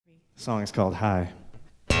song is called High.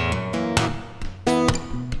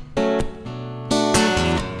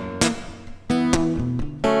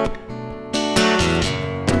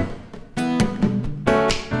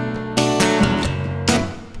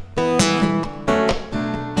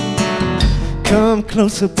 Come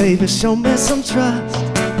closer, baby, show me some trust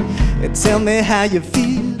and tell me how you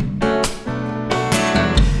feel.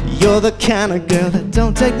 You're the kind of girl that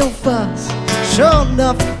don't take no fuss. Sure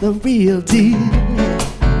enough, the real deal.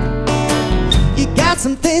 You got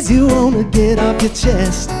some things you wanna get off your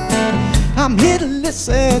chest. I'm here to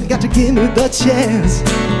listen, got to give me the chance.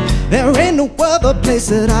 There ain't no other place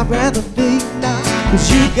that I'd rather be now, 'cause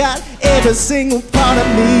you got every single part of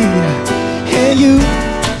me. And you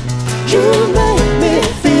make me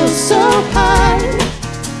feel so high.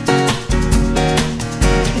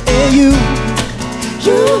 And you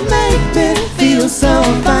make me feel so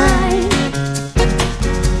fine.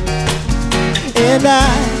 And I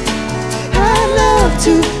love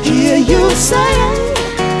to hear you say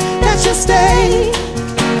that you stay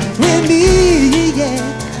with me, yeah,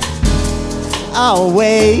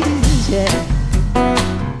 always, yeah.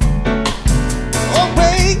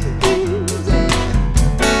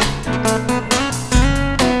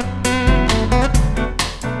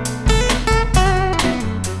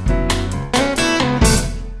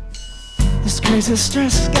 Crazy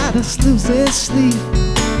stress got us losing sleep.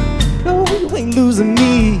 No, you ain't losing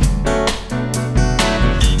me.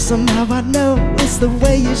 Somehow I know it's the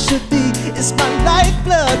way it should be. It's my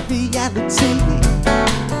lifeblood reality.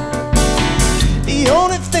 The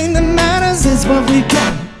only thing that matters is what we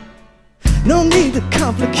got. No need to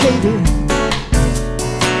complicate it.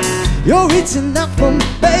 You're reaching out for me,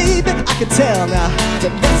 baby, I can tell now.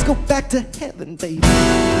 But let's go back to heaven, baby.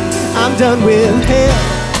 I'm done with hell.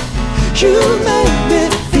 You make me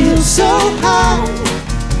feel so high.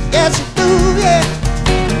 Yes, you do, yeah.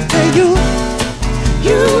 And you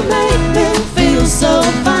make me feel so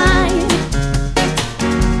fine.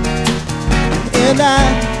 And I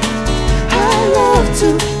love to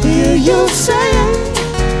hear you say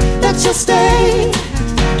that you'll stay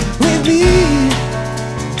with me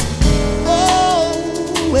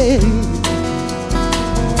always.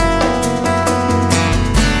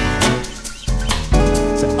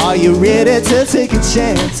 Are you ready to take a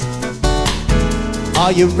chance?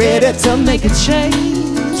 Are you ready to make a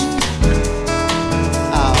change?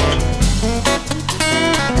 Oh.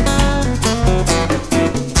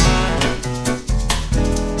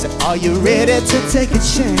 So are you ready to take a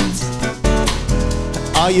chance?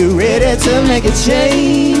 Are you ready to make a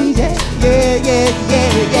change? Yeah, yeah, yeah,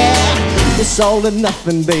 yeah, yeah. It's all or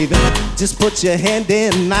nothing, baby. Just put your hand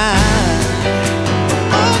in mine.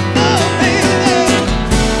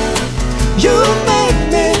 You make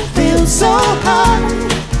me feel so high,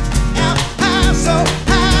 so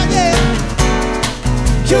high, yeah.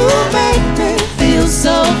 You make me feel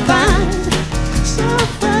so fine, so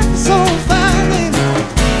fine, so fine, baby.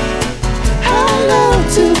 I love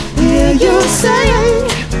to hear you say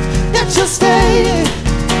that you'll stay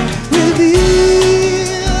with me.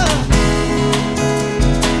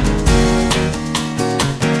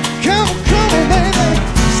 Come on, baby.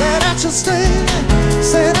 Say that you'll stay.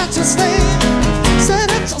 Say that you'll stay. Say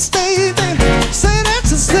that you'll stay, baby. Say that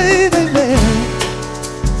you'll stay, baby.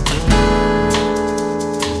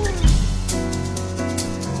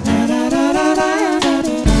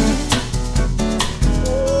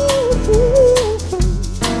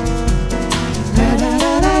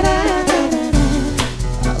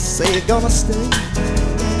 I say you're gonna stay.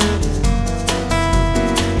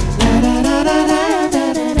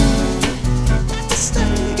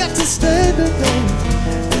 Got to stay, baby.